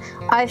back.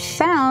 I've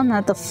found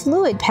that the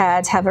fluid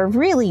pads have a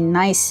really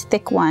nice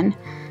thick one,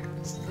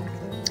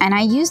 and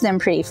I use them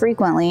pretty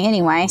frequently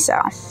anyway, so,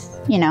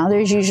 you know,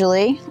 there's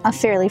usually a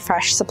fairly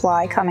fresh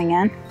supply coming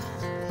in.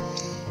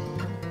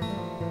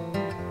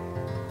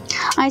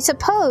 I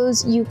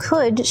suppose you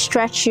could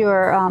stretch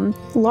your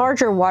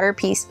larger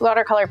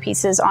watercolor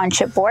pieces on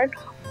chipboard.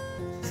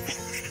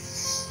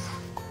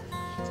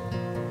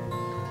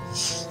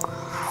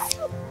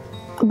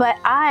 But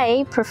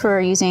I prefer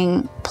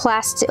using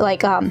plastic,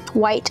 like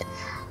white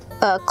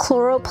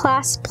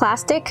chloroplast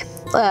plastic,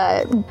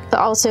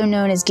 also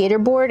known as gator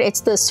board.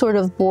 It's the sort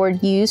of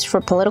board used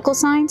for political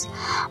signs.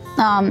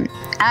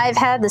 I've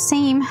had the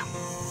same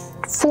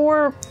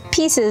 4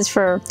 pieces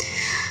for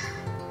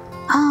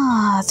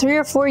 3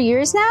 or 4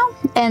 years now,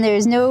 and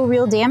there's no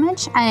real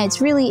damage, and it's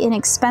really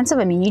inexpensive.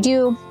 I mean,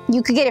 you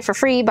could get it for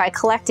free by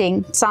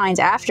collecting signs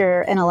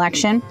after an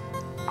election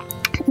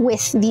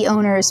with the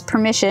owner's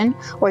permission,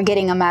 or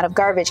getting them out of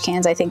garbage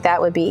cans. I think that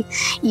would be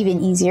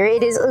even easier.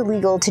 It is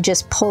illegal to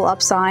just pull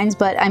up signs,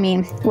 but I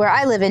mean, where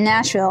I live in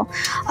Nashville,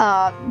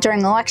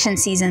 during election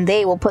season,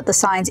 they will put the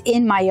signs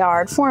in my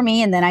yard for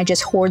me, and then I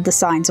just hoard the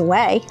signs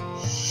away.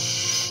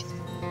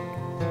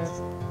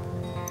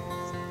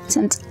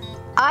 Since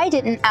I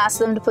didn't ask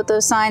them to put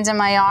those signs in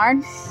my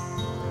yard.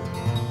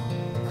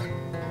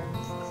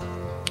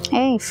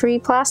 Hey, free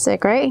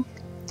plastic, right?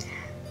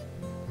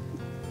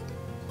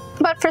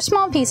 But for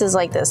small pieces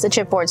like this, the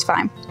chipboard's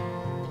fine.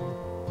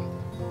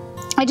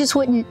 I just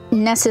wouldn't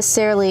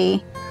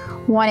necessarily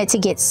want it to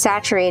get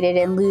saturated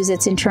and lose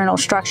its internal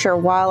structure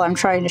while I'm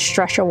trying to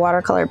stretch a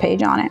watercolor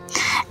page on it.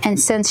 And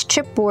since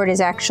chipboard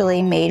is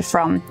actually made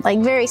from, like,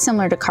 very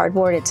similar to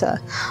cardboard, it's a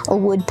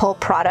wood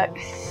pulp product,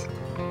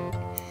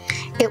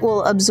 it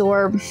will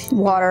absorb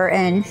water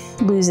and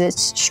lose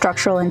its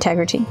structural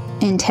integrity.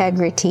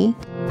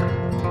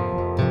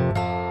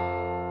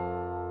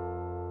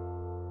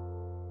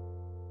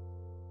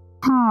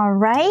 All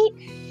right,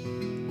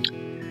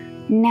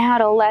 now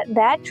to let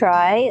that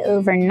dry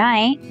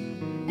overnight,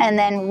 and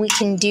then we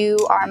can do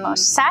our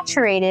most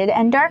saturated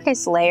and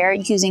darkest layer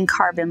using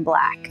carbon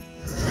black.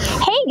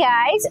 Hey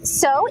guys,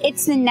 so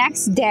it's the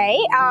next day.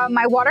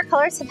 My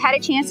watercolors have had a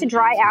chance to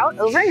dry out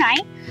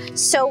overnight,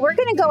 so we're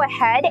gonna go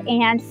ahead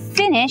and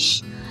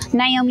finish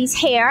Naomi's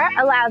hair,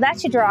 allow that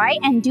to dry,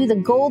 and do the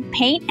gold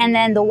paint and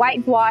then the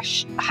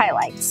whitewash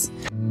highlights.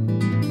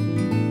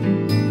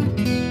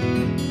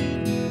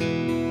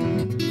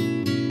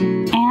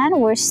 And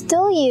we're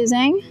still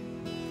using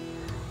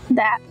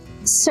that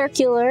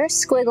circular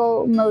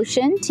squiggle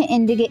motion to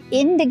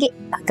indicate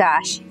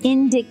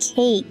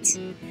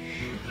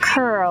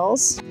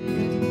curls.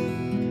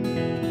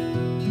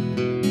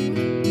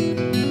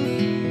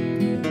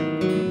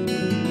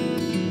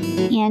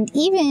 And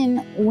even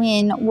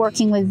when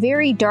working with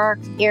very dark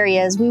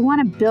areas, we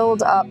want to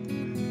build up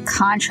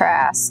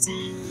contrast.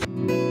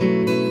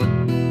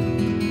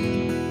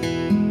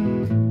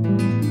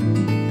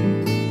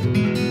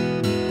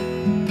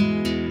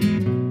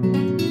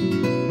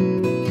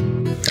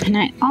 And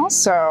I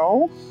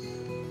also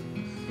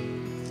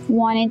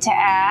wanted to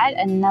add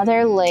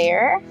another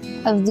layer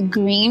of the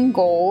green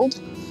gold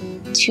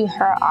to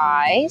her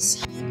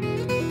eyes.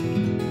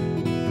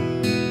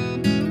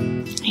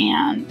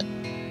 And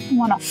I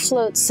want to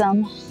float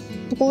some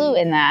blue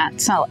in that.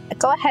 So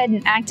go ahead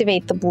and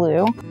activate the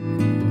blue.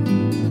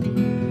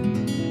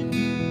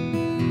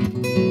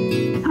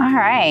 All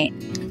right,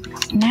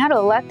 now to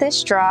let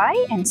this dry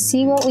and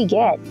see what we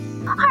get.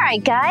 All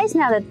right, guys,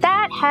 now that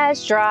that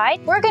has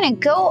dried, we're gonna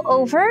go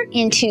over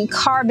into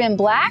Carbon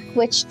Black,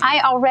 which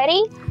I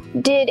already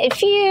did a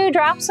few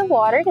drops of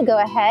water to go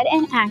ahead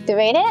and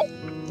activate it.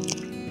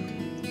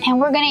 And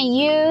we're gonna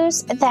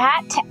use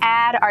that to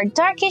add our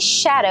darkest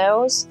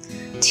shadows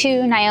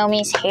to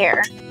Naomi's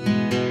hair.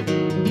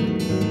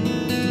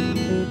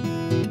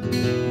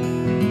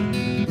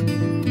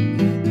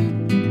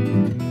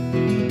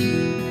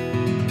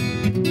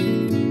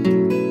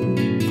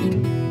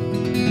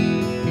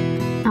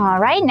 All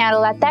right, now to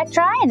let that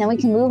dry and then we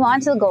can move on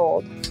to the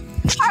gold.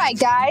 All right,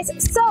 guys,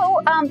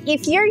 so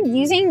if you're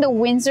using the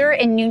Winsor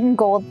 & Newton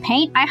gold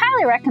paint, I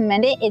highly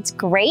recommend it. It's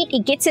great.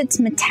 It gets its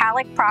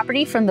metallic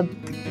property from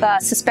the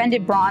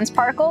suspended bronze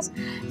particles.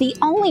 The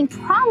only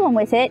problem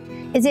with it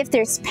is if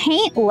there's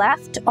paint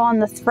left on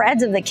the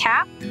threads of the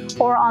cap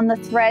or on the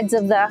threads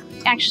of the,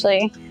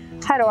 actually,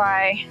 how do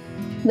I,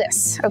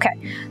 this, okay.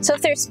 So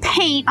if there's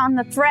paint on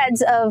the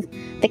threads of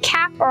the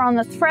cap or on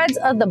the threads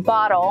of the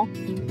bottle,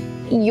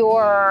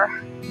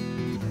 your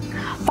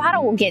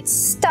bottle will get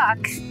stuck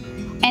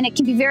and it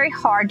can be very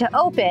hard to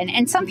open.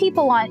 And some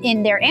people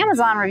in their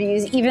Amazon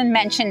reviews even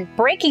mention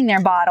breaking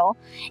their bottle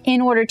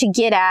in order to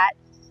get at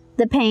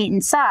the paint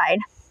inside.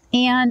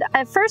 And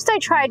at first I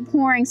tried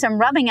pouring some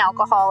rubbing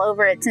alcohol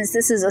over it, since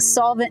this is a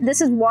solvent.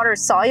 This is water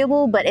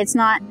soluble, but it's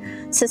not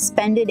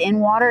suspended in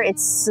water.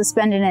 It's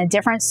suspended in a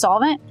different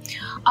solvent.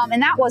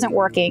 And that wasn't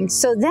working.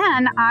 So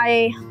then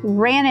I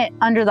ran it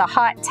under the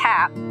hot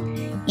tap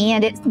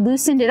and it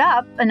loosened it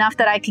up enough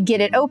that I could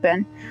get it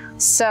open.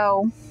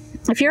 So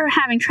if you're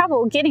having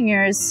trouble getting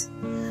yours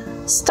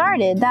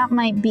started, that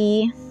might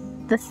be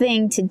the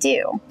thing to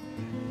do.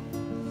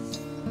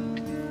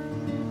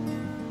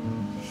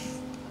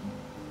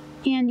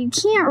 And you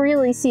can't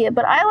really see it,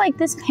 but I like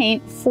this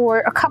paint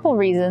for a couple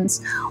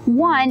reasons.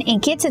 One,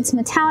 it gets its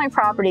metallic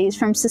properties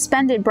from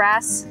suspended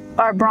brass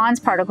or bronze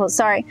particles,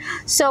 sorry.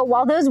 So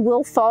while those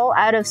will fall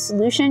out of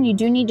solution, you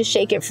do need to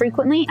shake it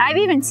frequently. I've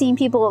even seen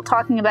people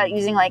talking about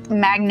using like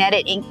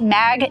magnetic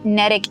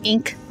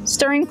ink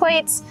stirring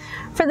plates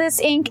for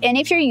this ink. And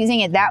if you're using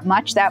it that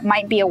much, that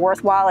might be a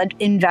worthwhile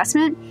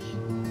investment.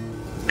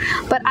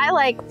 But I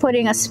like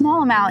putting a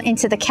small amount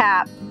into the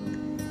cap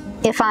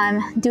if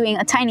I'm doing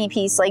a tiny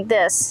piece like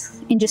this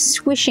and just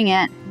swishing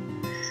it.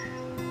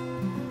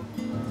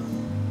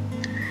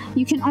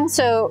 You can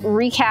also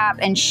recap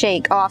and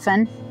shake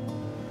often.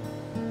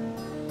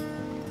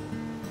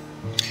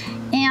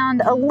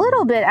 And a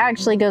little bit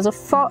actually goes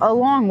a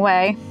long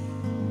way.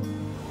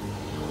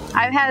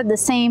 I've had the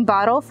same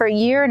bottle for a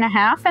year and a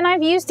half and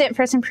I've used it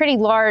for some pretty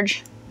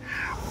large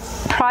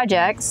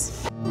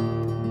projects.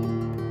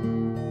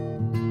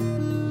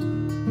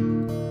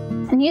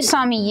 And you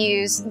saw me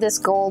use this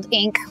gold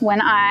ink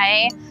when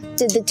I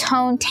did the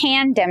tone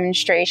tan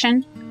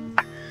demonstration.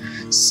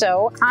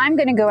 So I'm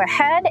gonna go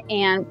ahead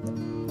and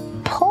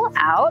pull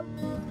out,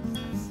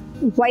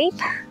 wipe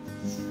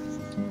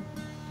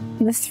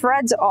the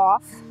threads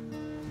off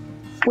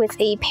with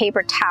a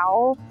paper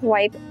towel,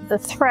 wipe the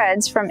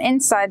threads from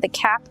inside the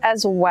cap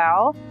as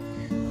well.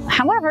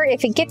 However,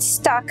 if it gets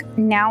stuck,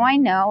 now I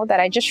know that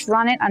I just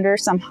run it under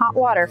some hot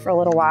water for a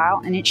little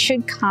while and it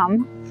should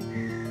come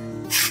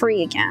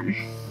free again.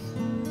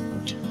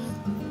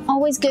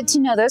 Always good to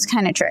know those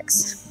kind of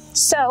tricks.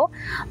 So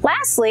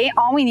lastly,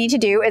 all we need to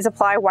do is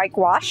apply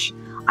whitewash.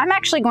 I'm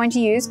actually going to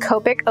use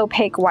Copic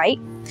Opaque White.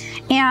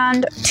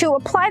 And to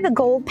apply the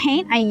gold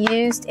paint, I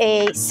used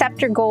a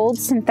Scepter Gold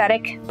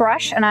synthetic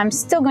brush, and I'm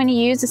still going to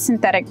use a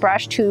synthetic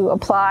brush to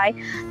apply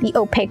the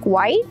opaque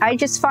white. I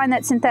just find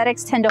that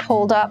synthetics tend to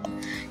hold up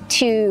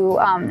to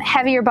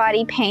heavier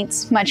body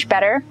paints much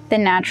better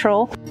than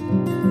natural.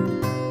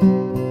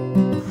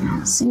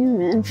 I'll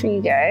zoom in for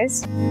you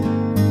guys.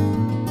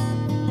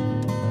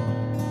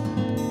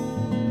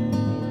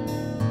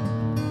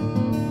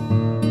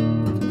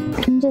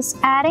 Just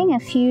adding a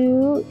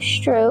few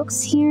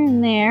strokes here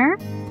and there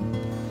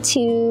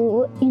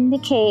to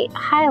indicate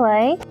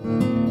highlight.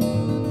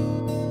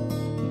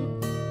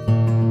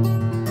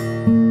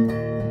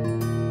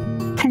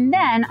 And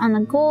then on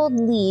the gold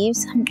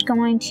leaves, I'm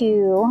going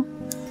to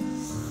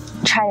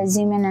try to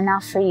zoom in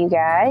enough for you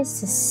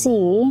guys to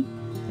see.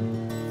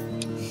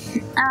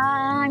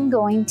 I'm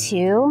going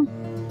to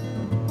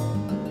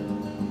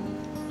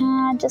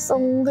add just a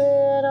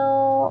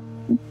little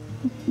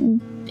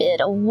bit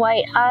of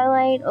white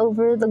highlight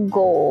over the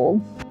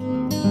gold.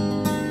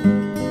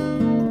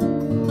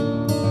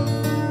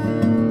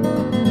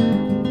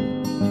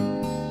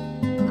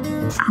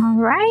 All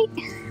right,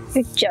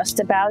 we're just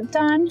about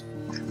done,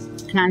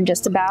 and I'm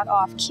just about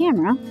off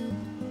camera.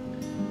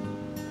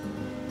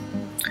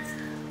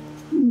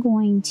 I'm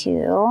going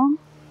to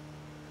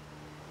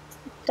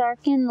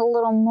darken the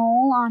little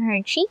mole on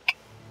her cheek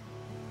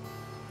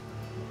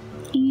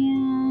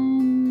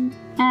and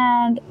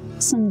add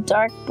some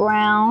dark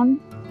brown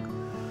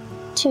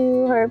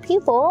to her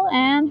pupil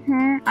and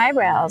her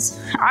eyebrows.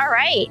 All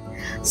right,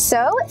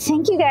 so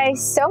thank you guys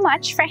so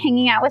much for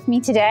hanging out with me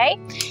today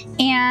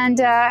and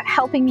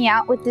helping me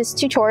out with this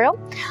tutorial.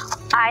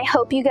 I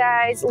hope you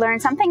guys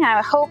learned something.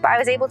 I hope I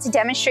was able to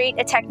demonstrate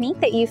a technique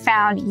that you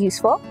found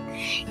useful.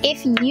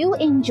 If you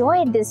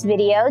enjoyed this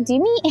video, do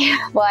me,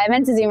 well, I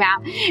meant to zoom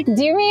out.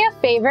 Do me a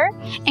favor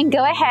and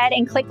go ahead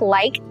and click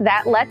like.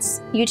 That lets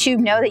YouTube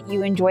know that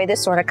you enjoy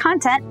this sort of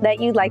content, that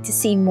you'd like to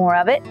see more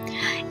of it.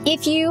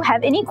 If you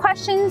have any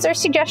questions or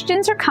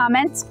suggestions or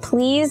comments,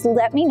 please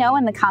let me know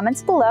in the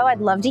comments below.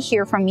 I'd love to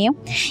hear from you.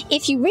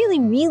 If you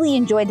really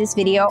enjoyed this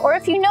video, or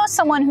if you know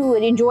someone who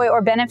would enjoy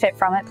or benefit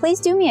from it, please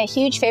do me a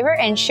huge favor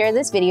and share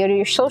this video to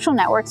your social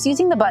networks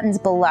using the buttons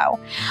below.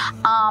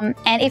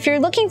 And if you're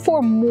looking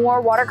for more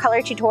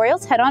watercolor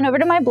tutorials, head on over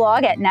to my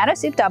blog at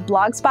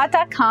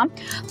natosoup.blogspot.com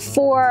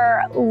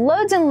for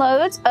loads and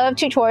loads of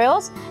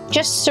tutorials.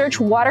 Just search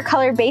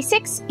watercolor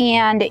basics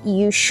and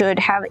you should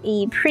have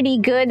a pretty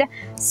good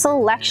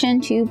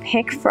selection to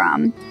pick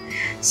from.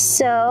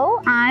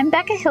 So I'm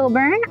Becca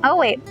Hilburn. Oh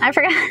wait, I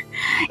forgot.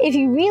 If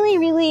you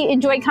really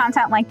enjoyed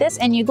content like this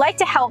and you'd like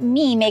to help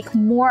me make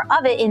more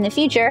of it in the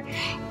future,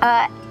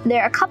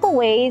 there are a couple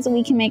ways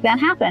we can make that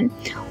happen.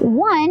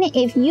 One,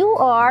 if you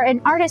are an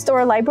artist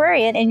or a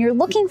librarian and you're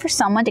looking for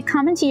someone to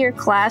come into your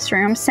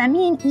classroom, send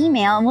me an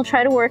email and we'll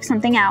try to work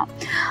something out.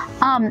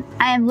 I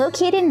am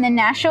located in the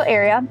Nashville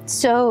area,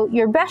 so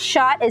your best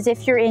shot is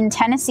if you're in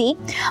Tennessee,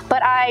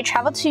 but I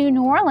travel to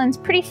New Orleans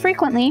pretty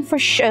frequently for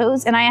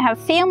shows and I have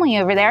family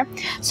over there.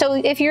 So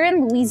if you're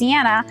in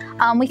Louisiana,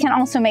 we can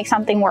also make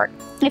something work.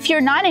 If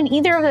you're not in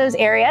either of those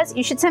areas,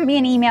 you should send me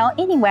an email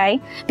anyway,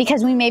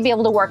 because we may be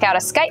able to work out a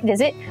Skype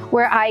visit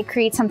where I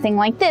create something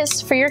like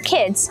this for your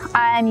kids.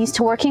 I'm used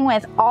to working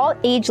with all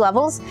age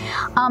levels,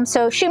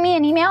 so shoot me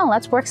an email and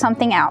let's work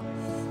something out.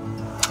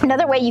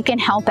 Another way you can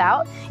help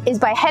out is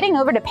by heading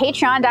over to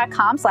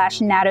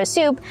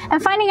patreon.com/natosoup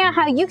and finding out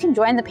how you can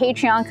join the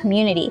Patreon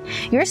community.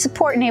 Your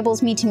support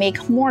enables me to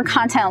make more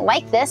content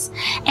like this,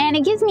 and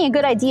it gives me a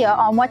good idea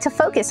on what to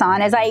focus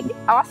on, as I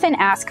often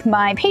ask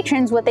my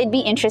patrons what they'd be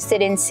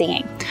interested in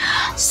seeing.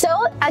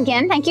 So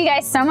again, thank you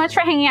guys so much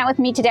for hanging out with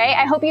me today.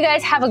 I hope you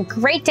guys have a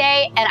great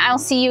day, and I'll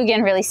see you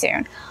again really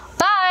soon.